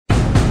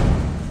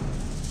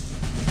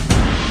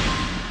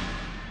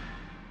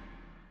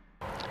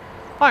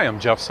Hi,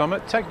 I'm Jeff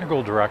Summit,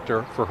 Technical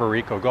Director for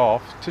Hireko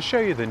Golf, to show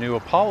you the new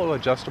Apollo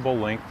adjustable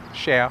length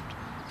shaft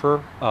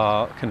for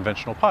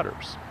conventional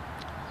putters.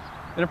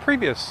 In a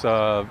previous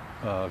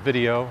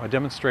video, I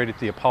demonstrated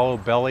the Apollo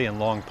belly and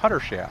long putter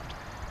shaft.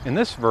 In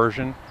this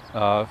version,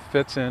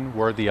 fits in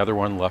where the other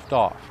one left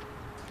off.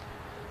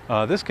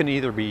 This can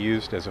either be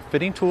used as a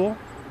fitting tool,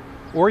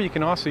 or you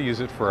can also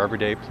use it for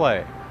everyday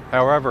play.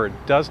 However, it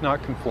does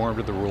not conform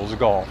to the rules of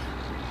golf.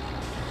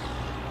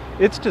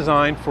 It's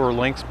designed for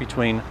lengths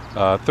between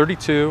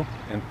 32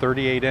 and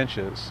 38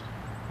 inches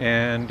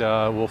and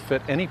will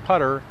fit any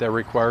putter that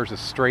requires a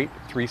straight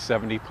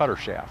 370 putter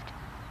shaft.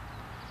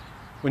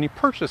 When you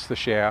purchase the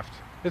shaft,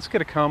 it's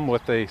going to come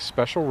with a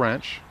special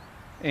wrench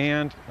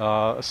and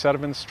a set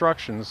of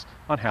instructions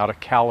on how to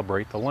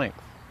calibrate the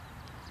length.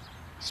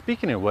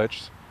 Speaking of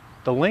which,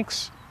 the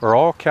links are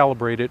all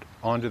calibrated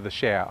onto the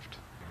shaft.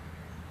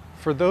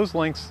 For those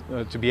lengths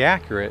to be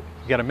accurate,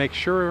 you got to make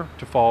sure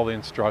to follow the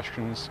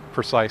instructions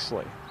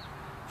precisely.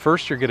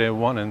 First, you're going to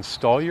want to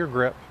install your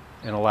grip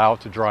and allow it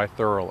to dry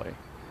thoroughly.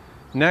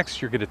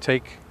 Next, you're going to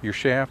take your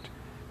shaft,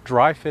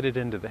 dry fit it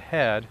into the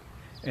head,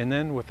 and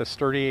then with a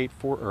sturdy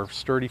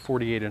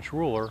 48-inch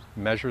ruler,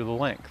 measure the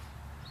length.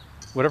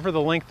 Whatever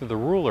the length of the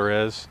ruler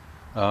is,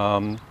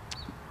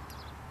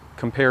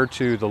 compared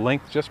to the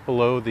length just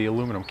below the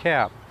aluminum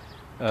cap,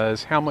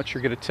 is how much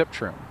you're going to tip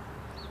trim.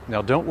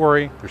 Now don't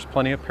worry, there's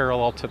plenty of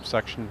parallel tip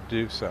section to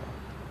do so.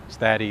 It's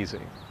that easy.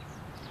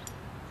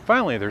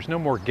 Finally, there's no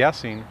more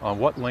guessing on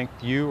what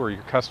length you or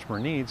your customer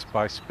needs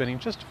by spending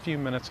just a few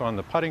minutes on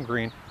the putting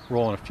green,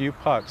 rolling a few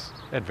putts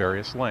at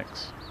various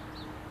lengths.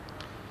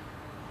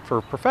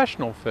 For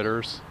professional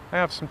fitters, I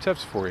have some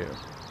tips for you.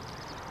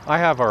 I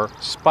have our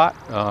Spot,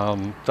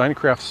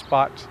 Dynacraft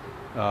Spot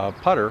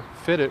putter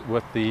fitted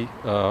with the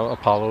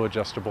Apollo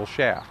adjustable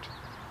shaft.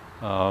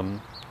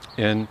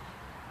 And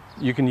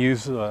you can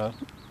use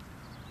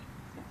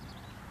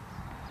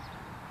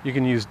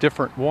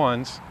different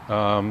ones,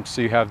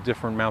 so you have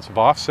different amounts of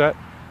offset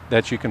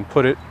that you can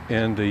put it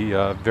in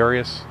the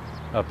various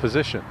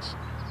positions.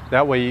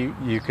 That way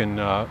you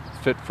can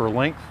fit for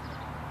length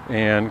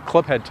and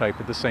club head type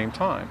at the same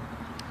time.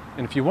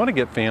 And if you want to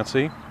get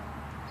fancy,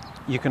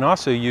 you can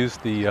also use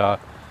the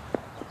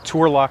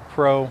Tour Lock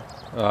Pro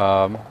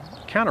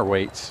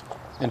counterweights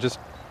and just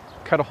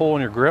cut a hole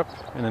in your grip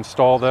and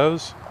install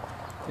those,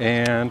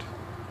 and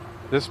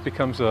this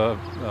becomes a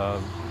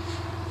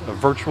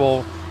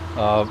virtual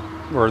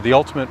or the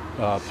ultimate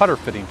putter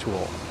fitting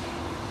tool.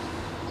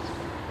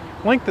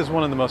 Length is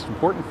one of the most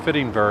important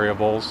fitting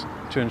variables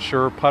to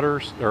ensure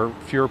putters or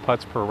fewer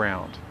putts per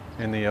round,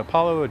 and the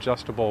Apollo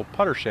adjustable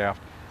putter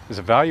shaft is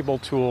a valuable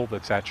tool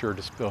that's at your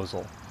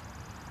disposal.